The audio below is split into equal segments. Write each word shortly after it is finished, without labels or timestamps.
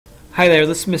Hi there,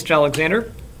 this is Mr.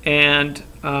 Alexander, and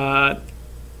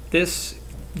this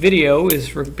video is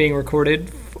being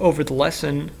recorded over the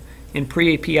lesson in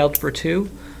Pre-AP Algebra 2,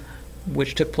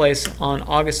 which took place on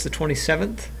August the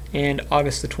 27th and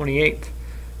August the 28th.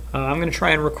 I'm going to try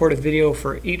and record a video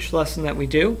for each lesson that we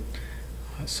do,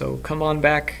 so come on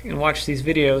back and watch these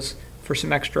videos for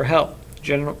some extra help.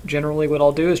 Generally what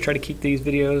I'll do is try to keep these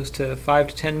videos to 5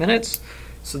 to 10 minutes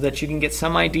so that you can get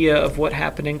some idea of what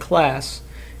happened in class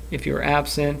if you're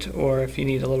absent or if you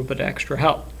need a little bit of extra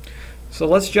help. So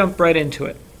let's jump right into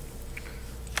it.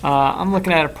 I'm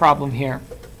looking at a problem here.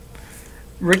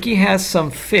 Ricky has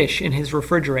some fish in his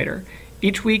refrigerator.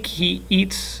 Each week he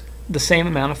eats the same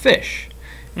amount of fish.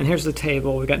 And here's the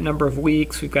table. We've got number of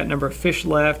weeks, we've got number of fish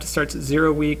left. It starts at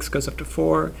 0 weeks, goes up to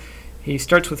 4. He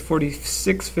starts with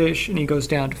 46 fish and he goes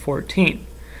down to 14.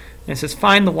 And it says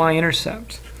find the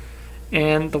y-intercept.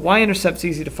 And the y-intercept's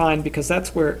easy to find because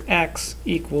that's where x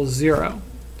equals 0.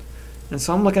 And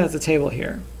so I'm looking at the table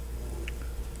here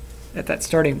at that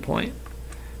starting point.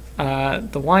 The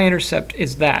y-intercept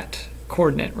is that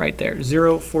coordinate right there,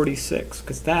 0, 46,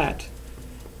 because that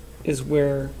is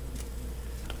where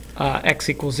x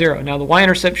equals 0. Now the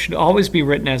y-intercept should always be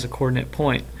written as a coordinate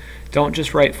point. Don't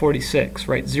just write 46,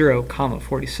 write 0,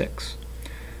 46.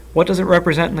 What does it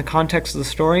represent in the context of the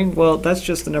story? Well, that's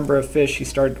just the number of fish he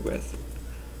started with.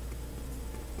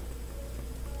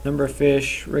 Number of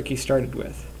fish Ricky started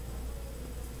with.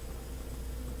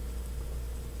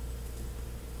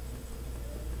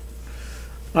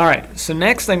 Alright, so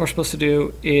next thing we're supposed to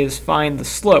do is find the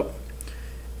slope.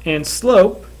 And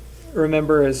slope,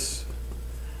 remember, is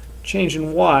change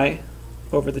in y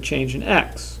over the change in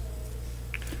x.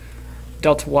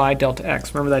 Delta y, delta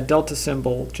x. Remember that delta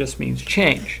symbol just means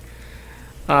change.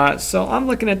 So I'm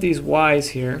looking at these y's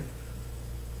here,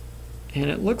 and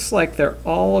it looks like they're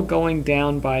all going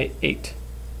down by 8.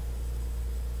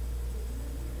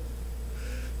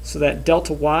 So that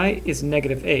delta y is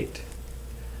negative 8.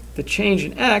 The change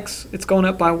in x, it's going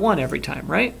up by 1 every time,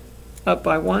 right? Up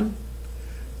by 1.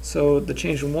 So the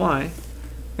change in y,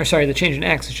 or sorry, the change in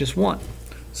x is just 1.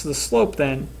 So the slope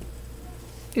then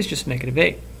is just negative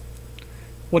 8.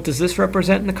 What does this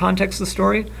represent in the context of the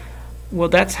story? Well,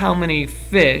 that's how many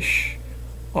fish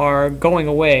are going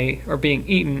away or being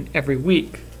eaten every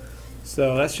week.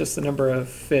 So that's just the number of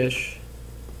fish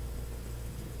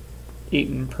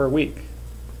eaten per week.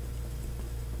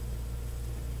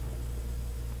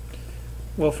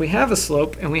 Well, if we have a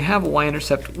slope and we have a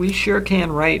y-intercept, we sure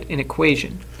can write an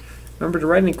equation. Remember, to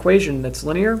write an equation that's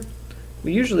linear,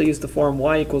 we usually use the form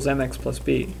y equals mx plus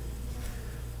b.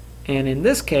 And in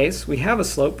this case, we have a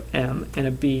slope m and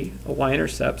a b, a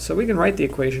y-intercept, so we can write the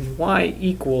equation y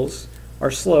equals our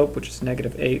slope, which is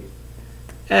negative 8,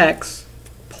 x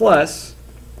plus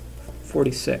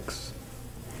 46.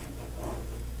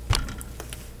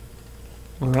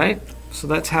 Alright, so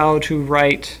that's how to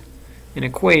write an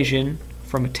equation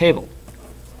from a table.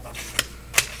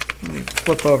 Let me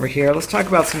flip over here. Let's talk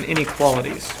about some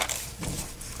inequalities.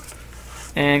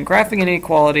 And graphing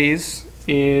inequalities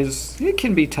it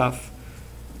can be tough.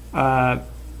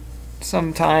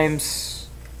 Sometimes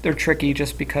they're tricky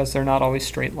just because they're not always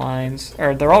straight lines,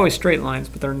 or they're always straight lines,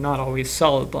 but they're not always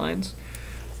solid lines.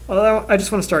 Although I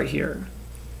just want to start here.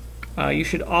 You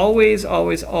should always,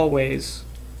 always, always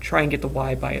try and get the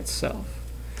y by itself.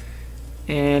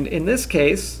 And in this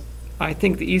case, I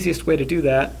think the easiest way to do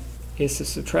that is to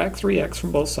subtract 3x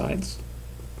from both sides.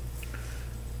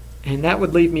 And that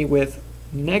would leave me with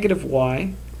negative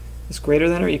y is greater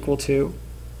than or equal to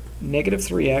negative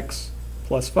 3x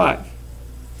plus 5.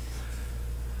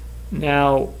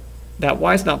 Now, that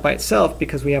y is not by itself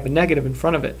because we have a negative in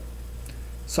front of it.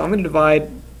 So I'm going to divide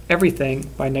everything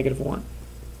by negative 1.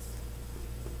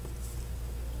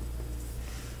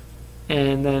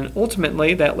 And then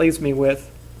ultimately that leaves me with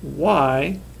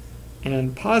y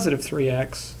and positive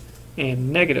 3x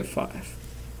and negative 5.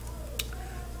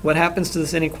 What happens to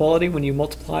this inequality when you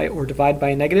multiply or divide by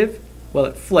a negative? Well,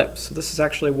 it flips. So this is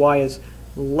actually y is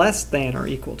less than or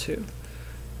equal to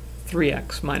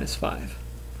 3x minus 5.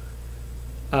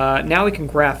 Now we can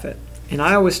graph it. And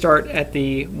I always start at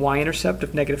the y-intercept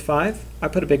of negative 5. I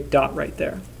put a big dot right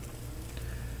there.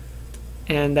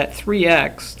 And that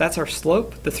 3x, that's our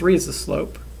slope. The 3 is the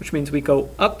slope, which means we go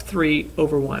up 3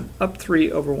 over 1, up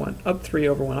 3 over 1, up 3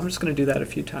 over 1. I'm just going to do that a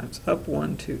few times. Up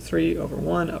 1, 2, 3 over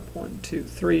 1, up 1, 2,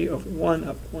 3 over 1,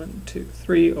 up 1, 2,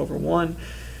 3 over 1.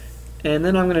 And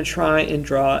then I'm going to try and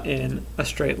draw in a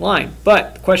straight line.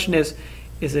 But the question is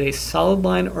it a solid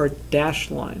line or a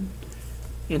dashed line?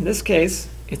 In this case,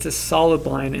 it's a solid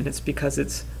line, and it's because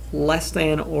it's less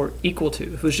than or equal to.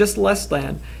 If it was just less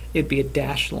than, it'd be a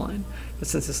dashed line. but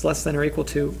since it's less than or equal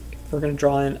to, we're going to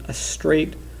draw in a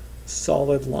straight,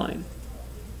 solid line.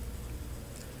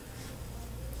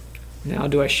 Now,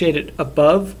 do I shade it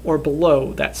above or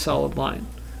below that solid line?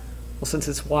 Well, since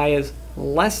its y is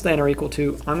less than or equal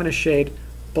to, I'm going to shade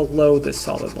below this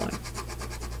solid line.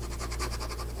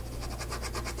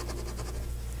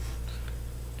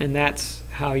 And that's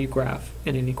how you graph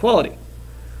an inequality.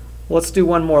 Let's do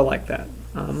one more like that.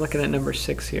 I'm looking at number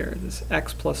 6 here. This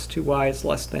x plus 2y is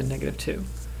less than negative 2.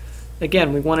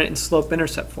 Again, we want it in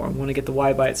slope-intercept form. We want to get the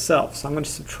y by itself. So I'm going to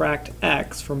subtract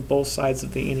x from both sides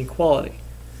of the inequality.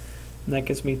 And that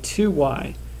gives me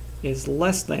 2y is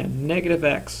less than negative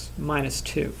x minus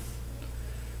 2.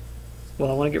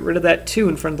 Well, I want to get rid of that 2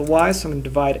 in front of the y, so I'm going to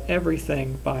divide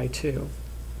everything by 2.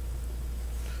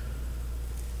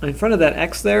 In front of that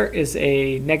x there is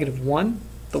a negative 1.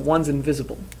 The 1's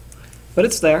invisible, but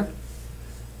it's there.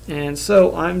 And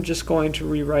so I'm just going to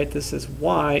rewrite this as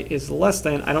y is less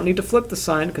than, I don't need to flip the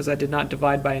sign because I did not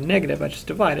divide by a negative, I just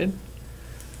divided.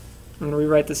 I'm going to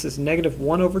rewrite this as negative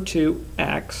 1 over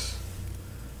 2x.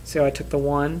 See how I took the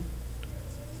 1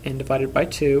 and divided by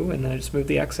 2, and then I just moved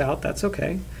the x out, that's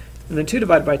okay. And then 2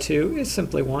 divided by 2 is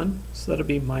simply 1, so that'll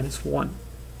be minus 1. And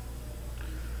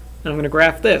I'm going to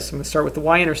graph this. I'm going to start with the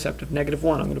y-intercept of negative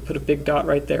 1. I'm going to put a big dot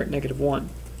right there at negative 1.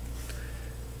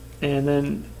 And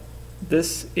then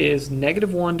this is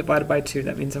negative 1 divided by 2.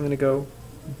 That means I'm going to go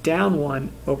down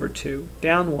 1 over 2,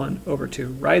 down 1 over 2,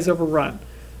 rise over run,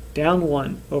 down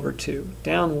 1 over 2,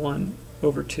 down 1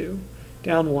 over 2,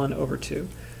 down 1 over 2.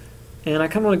 And I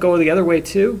kind of want to go the other way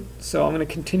too, so I'm going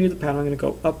to continue the pattern. I'm going to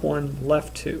go up 1,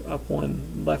 left 2, up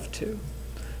 1, left 2,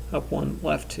 up 1,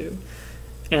 left 2.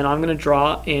 And I'm going to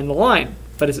draw in the line.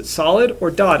 But is it solid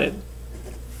or dotted?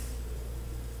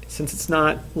 Since it's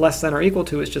not less than or equal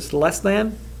to, it's just less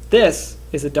than, this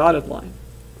is a dotted line.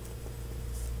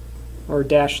 Or a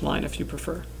dashed line if you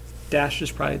prefer. Dash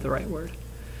is probably the right word.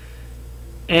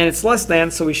 And it's less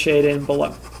than, so we shade in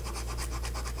below.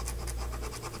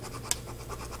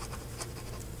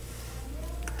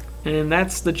 And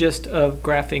that's the gist of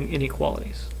graphing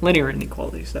inequalities. Linear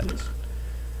inequalities, that is.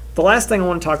 The last thing I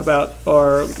want to talk about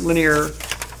are linear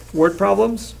word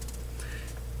problems.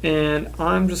 And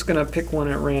I'm just going to pick one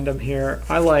at random here.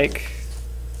 I like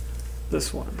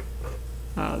this one,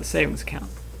 the savings account.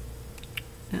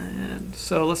 And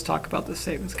so let's talk about the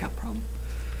savings account problem.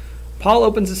 Paul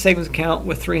opens a savings account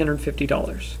with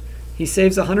 $350. He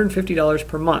saves $150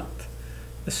 per month.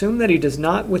 Assume that he does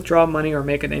not withdraw money or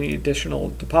make any additional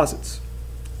deposits.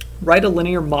 Write a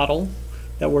linear model.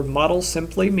 That word model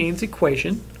simply means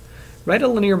equation. Write a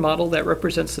linear model that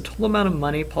represents the total amount of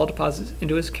money Paul deposits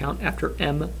into his account after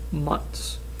m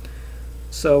months.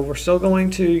 So we're still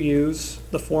going to use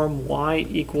the form y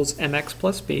equals mx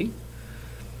plus b.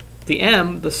 The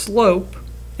m, the slope,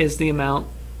 is the amount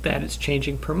that it's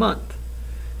changing per month.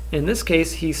 In this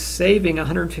case, he's saving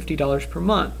 $150 per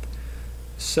month.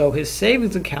 So his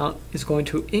savings account is going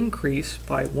to increase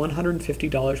by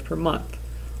 $150 per month,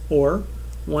 or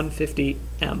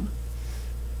 150m.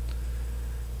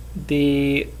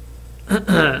 The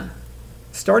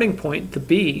starting point, the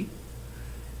b,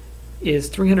 is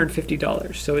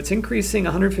 $350. So it's increasing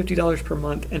 $150 per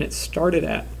month, and it started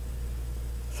at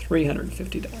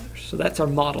 $350. So that's our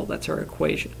model, that's our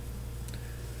equation.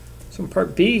 So in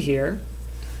part B here,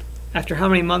 after how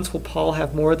many months will Paul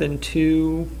have more than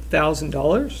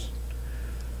 $2,000?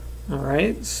 All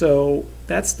right, so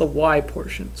that's the y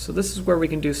portion. So this is where we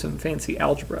can do some fancy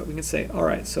algebra. We can say, all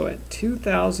right, so at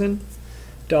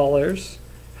 $2,000,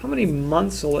 how many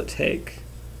months will it take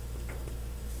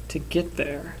to get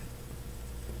there?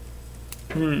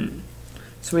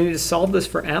 So we need to solve this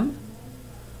for m.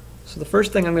 So the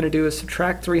first thing I'm going to do is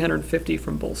subtract 350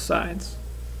 from both sides.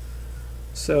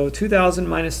 So 2,000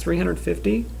 minus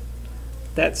 350,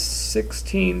 that's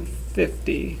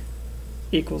 1650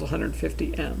 equals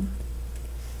 150m.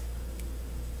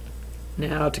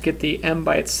 Now to get the m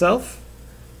by itself,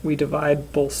 we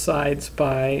divide both sides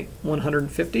by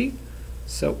 150.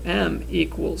 So m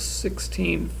equals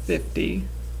 1650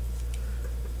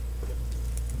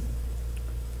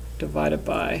 divided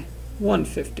by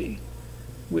 150,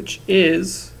 which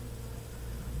is,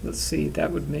 let's see,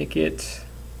 that would make it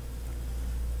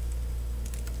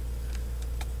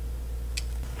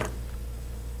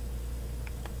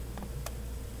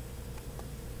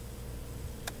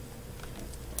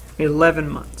 $11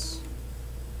 months.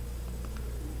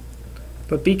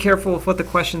 But be careful with what the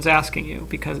question's asking you,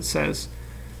 because it says,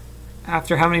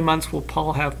 after how many months will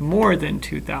Paul have more than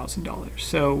 $2,000?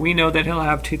 So we know that he'll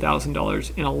have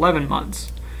 $2,000 in 11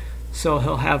 months. So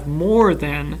he'll have more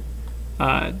than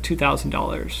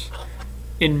 $2,000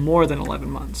 in more than 11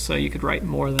 months. So you could write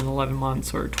more than 11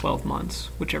 months or 12 months,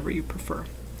 whichever you prefer.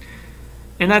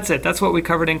 And that's it. That's what we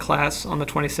covered in class on the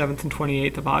 27th and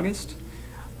 28th of August.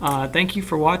 Thank you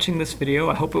for watching this video.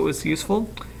 I hope it was useful.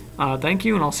 Thank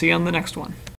you, and I'll see you on the next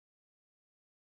one.